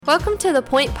Welcome to The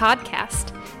Point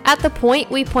Podcast. At The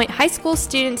Point, we point high school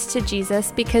students to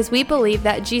Jesus because we believe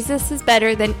that Jesus is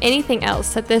better than anything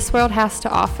else that this world has to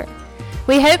offer.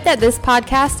 We hope that this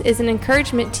podcast is an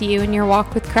encouragement to you in your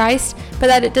walk with Christ, but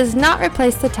that it does not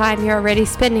replace the time you're already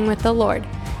spending with the Lord.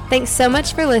 Thanks so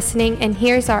much for listening, and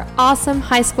here's our awesome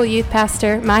high school youth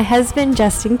pastor, my husband,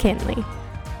 Justin Kinley.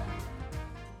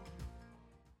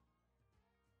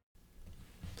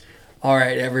 All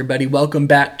right, everybody, welcome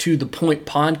back to The Point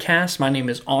Podcast. My name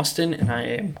is Austin, and I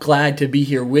am glad to be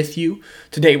here with you.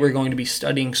 Today, we're going to be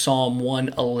studying Psalm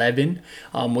 111,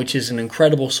 which is an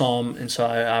incredible psalm, and so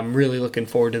I'm really looking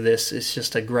forward to this. It's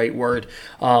just a great word.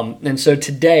 And so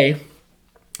today,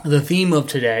 the theme of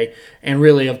today, and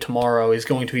really of tomorrow, is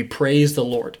going to be praise the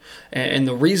Lord. And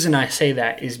the reason I say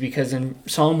that is because in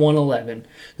Psalm 111,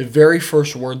 the very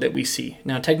first word that we see,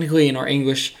 now technically in our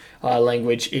English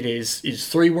language, it is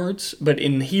three words, but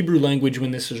in the Hebrew language,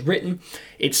 when this is written,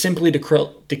 it simply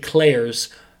declares,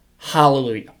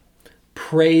 hallelujah,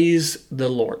 praise the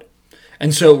Lord.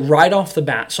 And so right off the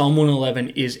bat, Psalm 111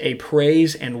 is a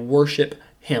praise and worship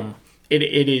hymn.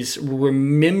 It is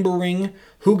remembering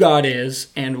who God is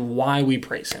and why we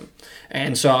praise him.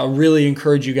 And so I really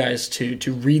encourage you guys to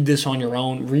read this on your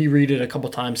own, reread it a couple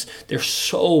times. There's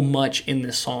so much in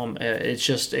this psalm. It's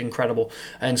just incredible.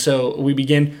 And so we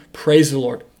begin, praise the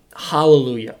Lord,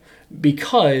 hallelujah,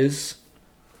 because,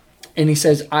 and he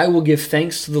says, I will give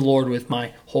thanks to the Lord with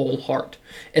my whole heart,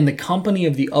 in the company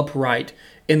of the upright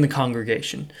in the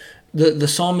congregation. The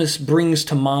psalmist brings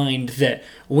to mind that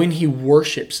when he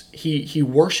worships, he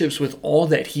worships with all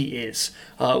that he is.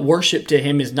 Worship to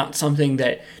him is not something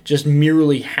that just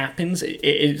merely happens.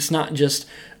 It's not just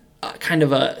kind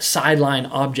of a sideline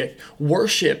object.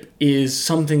 Worship is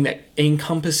something that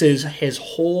encompasses his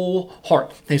whole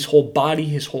heart, his whole body,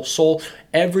 his whole soul,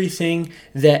 everything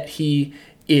that he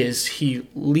is. He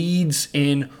leads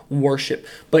in worship.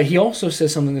 But he also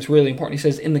says something that's really important. He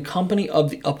says, in the company of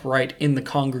the upright in the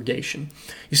congregation.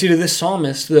 You see, to this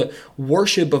psalmist, the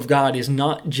worship of God is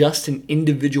not just an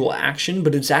individual action,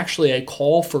 but it's actually a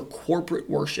call for corporate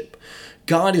worship.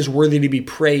 God is worthy to be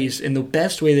praised, and the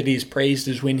best way that he is praised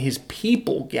is when his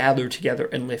people gather together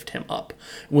and lift him up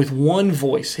with one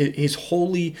voice, his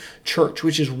holy church,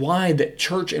 which is why that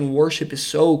church and worship is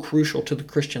so crucial to the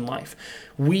Christian life.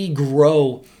 We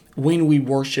grow when we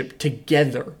worship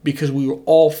together because we were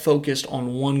all focused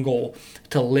on one goal,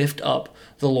 to lift up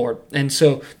the Lord. And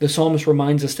so the psalmist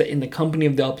reminds us that in the company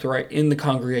of the upright, in the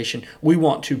congregation, we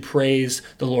want to praise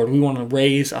the Lord. We want to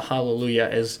raise a hallelujah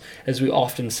as we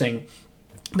often sing.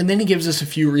 But then he gives us a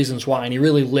few reasons why, and he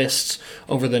really lists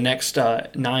over the next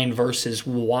 9 verses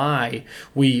why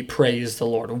we praise the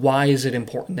Lord. Why is it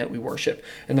important that we worship?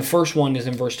 And the first one is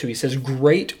in verse 2. He says,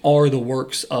 great are the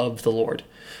works of the Lord.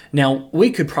 Now, we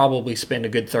could probably spend a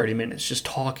good 30 minutes just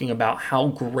talking about how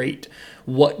great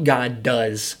what God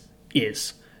does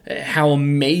is, how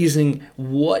amazing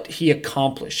what he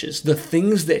accomplishes, the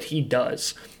things that he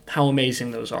does, how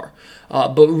amazing those are.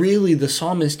 But really, the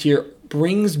psalmist here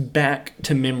brings back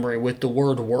to memory with the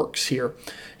word works here.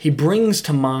 He brings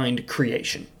to mind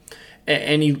creation.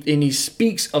 And he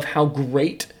speaks of how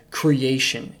great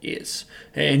creation is.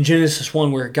 In Genesis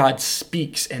 1, where God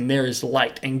speaks and there is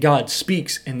light, and God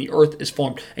speaks and the earth is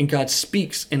formed, and God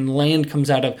speaks and land comes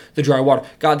out of the dry water.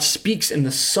 God speaks and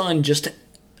the sun just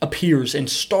appears, and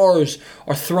stars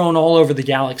are thrown all over the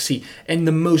galaxy. And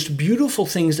the most beautiful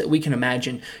things that we can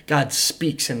imagine, God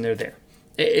speaks and they're there.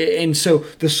 And so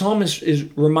the psalmist is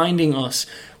reminding us,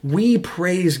 we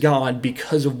praise God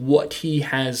because of what he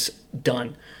has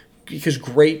done, because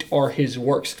great are his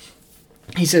works.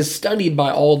 He says, studied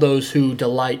by all those who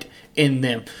delight in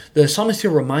them. The psalmist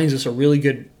here reminds us a really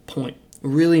good point,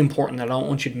 really important that I don't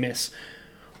want you to miss.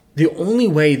 The only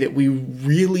way that we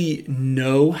really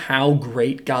know how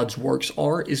great God's works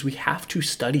are is we have to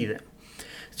study them.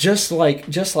 Just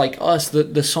like us,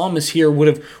 the psalmist here would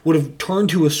have turned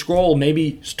to a scroll,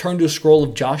 maybe turned to a scroll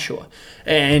of Joshua,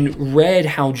 and read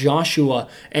how Joshua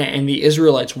and the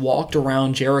Israelites walked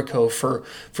around Jericho for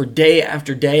day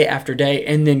after day after day,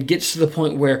 and then gets to the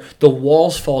point where the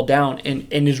walls fall down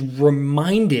and is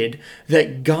reminded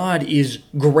that God is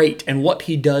great and what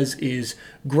he does is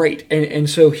great. And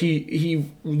so he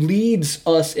leads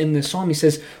us in this psalm. He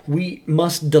says we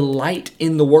must delight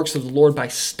in the works of the Lord by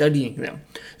studying them.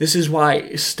 This is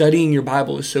why studying your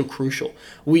Bible is so crucial.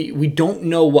 We don't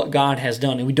know what God has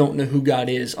done, and we don't know who God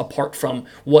is apart from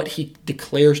what he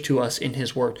declares to us in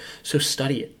his word. So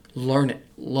study it, learn it,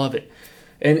 love it.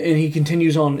 And he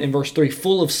continues on in verse 3,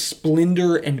 full of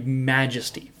splendor and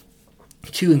majesty.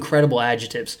 2 incredible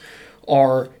adjectives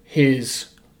are his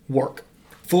work.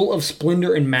 Full of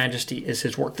splendor and majesty is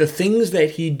his work. The things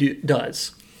that he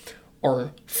does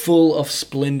are full of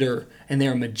splendor and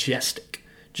they're majestic.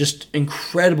 Just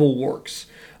incredible works.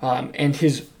 And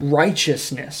his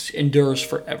righteousness endures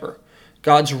forever.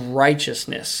 God's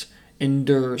righteousness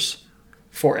endures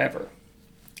forever.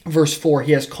 Verse 4,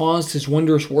 he has caused his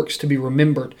wondrous works to be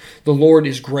remembered. The Lord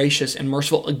is gracious and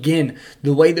merciful. Again,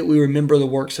 the way that we remember the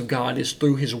works of God is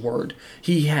through his word.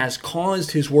 He has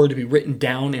caused his word to be written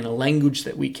down in a language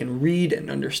that we can read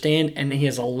and understand, and he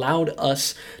has allowed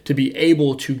us to be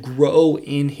able to grow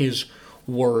in his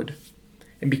word.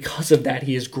 And because of that,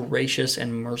 he is gracious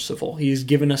and merciful. He has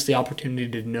given us the opportunity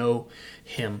to know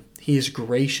him. He is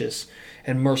gracious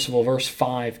and merciful. Verse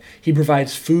 5, he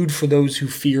provides food for those who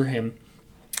fear him.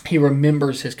 He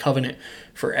remembers his covenant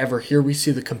forever. Here we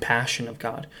see the compassion of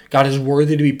God. God is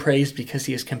worthy to be praised because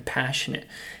he is compassionate.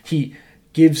 He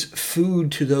gives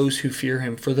food to those who fear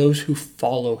him, for those who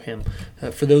follow him,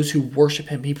 for those who worship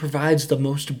him. He provides the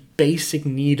most basic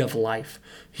need of life.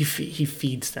 He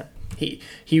feeds them.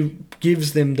 He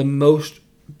gives them the most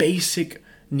basic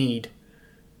need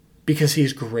because he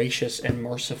is gracious and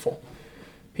merciful.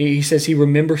 He says he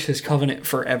remembers his covenant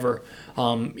forever.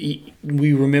 We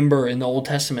remember in the Old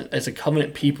Testament as a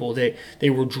covenant people, they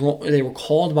were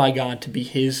called by God to be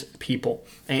his people,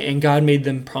 and God made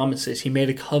them promises. He made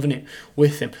a covenant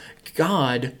with them.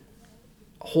 God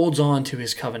holds on to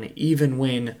his covenant even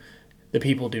when the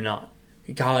people do not.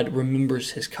 God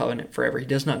remembers his covenant forever. He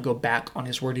does not go back on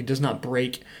his word. He does not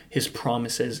break his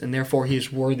promises, and therefore he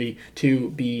is worthy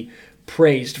to be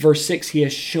praised. Verse 6, he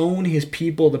has shown his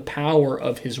people the power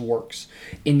of his works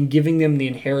in giving them the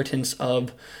inheritance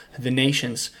of the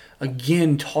nations.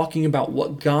 Again, talking about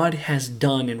what God has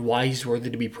done and why he's worthy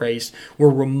to be praised. We're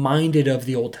reminded of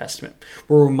the Old Testament.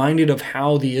 We're reminded of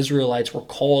how the Israelites were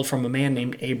called from a man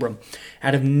named Abram.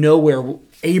 Out of nowhere,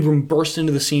 Abram bursts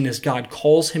into the scene as God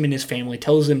calls him and his family,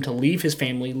 tells him to leave his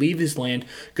family, leave his land,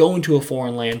 go into a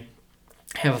foreign land,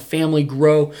 have a family,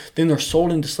 grow. Then they're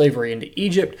sold into slavery into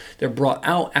Egypt. They're brought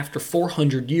out after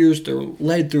 400 years. They're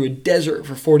led through a desert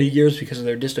for 40 years because of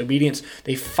their disobedience.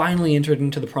 They finally entered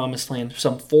into the promised land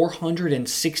some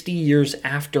 460 years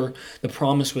after the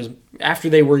promise was, after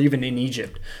they were even in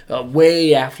Egypt,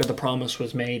 way after the promise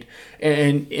was made.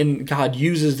 And God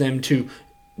uses them to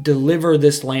deliver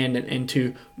this land and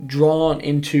to draw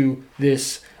into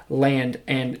this land,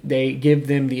 and they give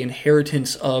them the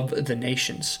inheritance of the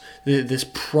nations. This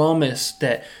promise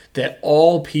that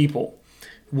all people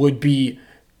would be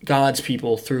God's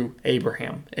people through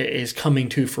Abraham is coming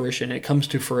to fruition. It comes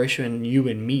to fruition in you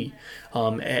and me,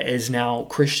 as now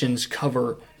Christians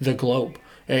cover the globe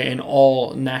in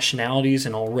all nationalities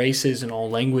and all races and all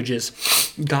languages.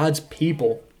 God's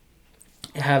people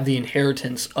have the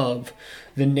inheritance of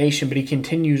the nation, but he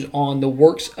continues on, the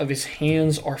works of his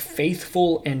hands are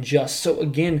faithful and just. So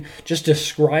again, just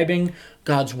describing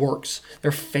God's works.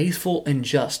 They're faithful and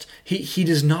just. He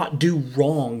does not do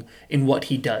wrong in what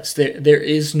he does. There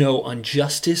is no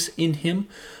injustice in him.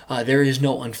 There is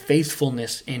no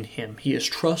unfaithfulness in him. He is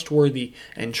trustworthy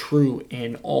and true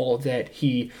in all that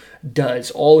he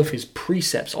does. All of his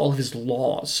precepts, all of his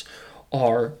laws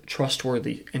are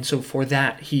trustworthy, and so for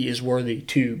that he is worthy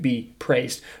to be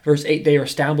praised. Verse 8, they are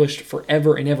established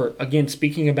forever and ever. Again,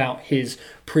 speaking about his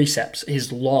precepts,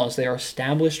 his laws, they are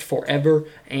established forever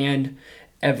and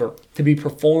ever, to be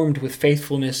performed with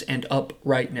faithfulness and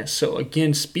uprightness. So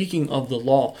again, speaking of the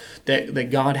law that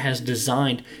God has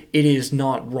designed, it is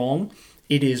not wrong.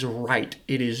 It is right,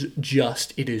 it is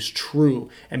just, it is true,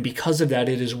 and because of that,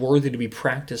 it is worthy to be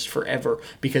practiced forever,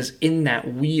 because in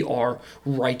that we are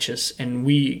righteous, and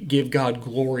we give God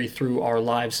glory through our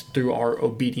lives, through our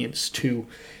obedience to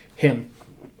him.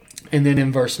 And then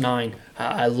in verse 9,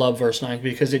 I love verse 9,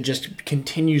 because it just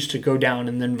continues to go down,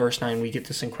 and then verse 9, we get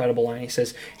this incredible line. He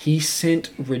says, he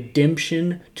sent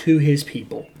redemption to his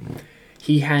people.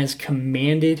 He has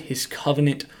commanded his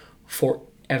covenant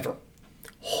forever.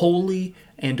 Holy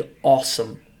and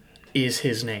awesome is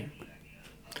his name.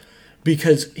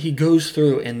 Because he goes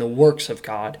through in the works of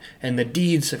God and the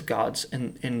deeds of God's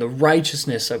and the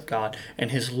righteousness of God and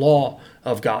his law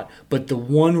of God. But the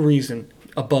one reason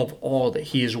above all that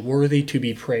he is worthy to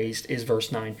be praised is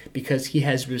verse 9. Because he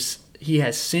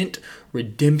has sent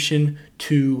redemption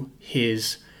to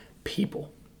his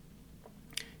people.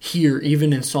 Here,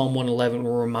 even in Psalm 111,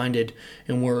 we're reminded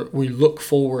and we look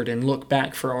forward and look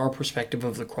back for our perspective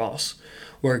of the cross,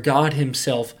 where God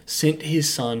himself sent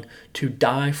his son to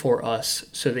die for us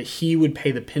so that he would pay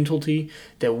the penalty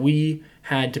that we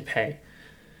had to pay.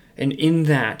 And in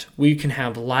that, we can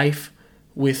have life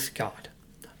with God.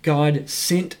 God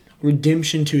sent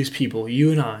redemption to his people,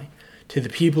 you and I, to the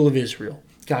people of Israel.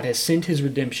 God has sent his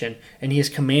redemption, and he has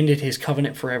commanded his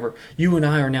covenant forever. You and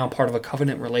I are now part of a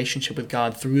covenant relationship with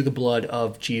God through the blood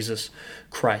of Jesus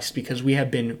Christ, because we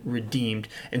have been redeemed.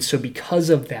 And so because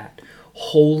of that,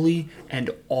 holy and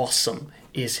awesome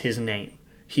is his name.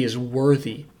 He is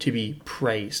worthy to be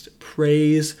praised.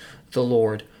 Praise the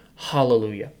Lord.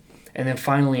 Hallelujah. And then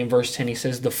finally in verse 10, he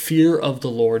says, the fear of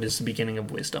the Lord is the beginning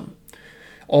of wisdom.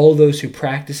 All those who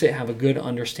practice it have a good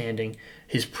understanding.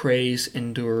 His praise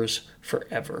endures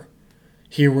forever.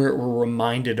 Here we're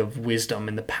reminded of wisdom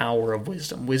and the power of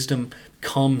wisdom. Wisdom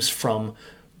comes from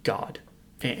God,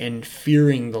 and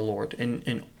fearing the Lord,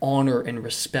 and honor and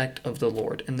respect of the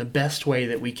Lord. And the best way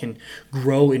that we can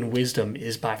grow in wisdom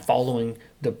is by following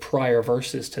the prior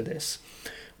verses to this.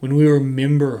 When we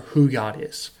remember who God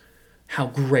is, how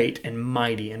great and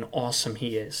mighty and awesome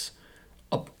he is,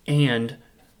 and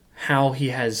how he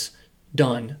has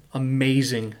done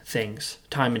amazing things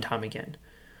time and time again,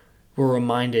 we're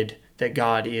reminded that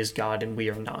God is God and we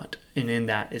are not. And in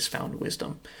that is found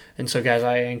wisdom. And so, guys,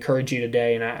 I encourage you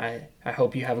today, and I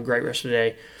hope you have a great rest of the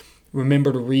day.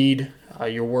 Remember to read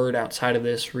your word outside of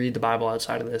this, read the Bible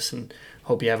outside of this, and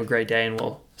hope you have a great day, and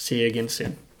we'll see you again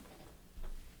soon.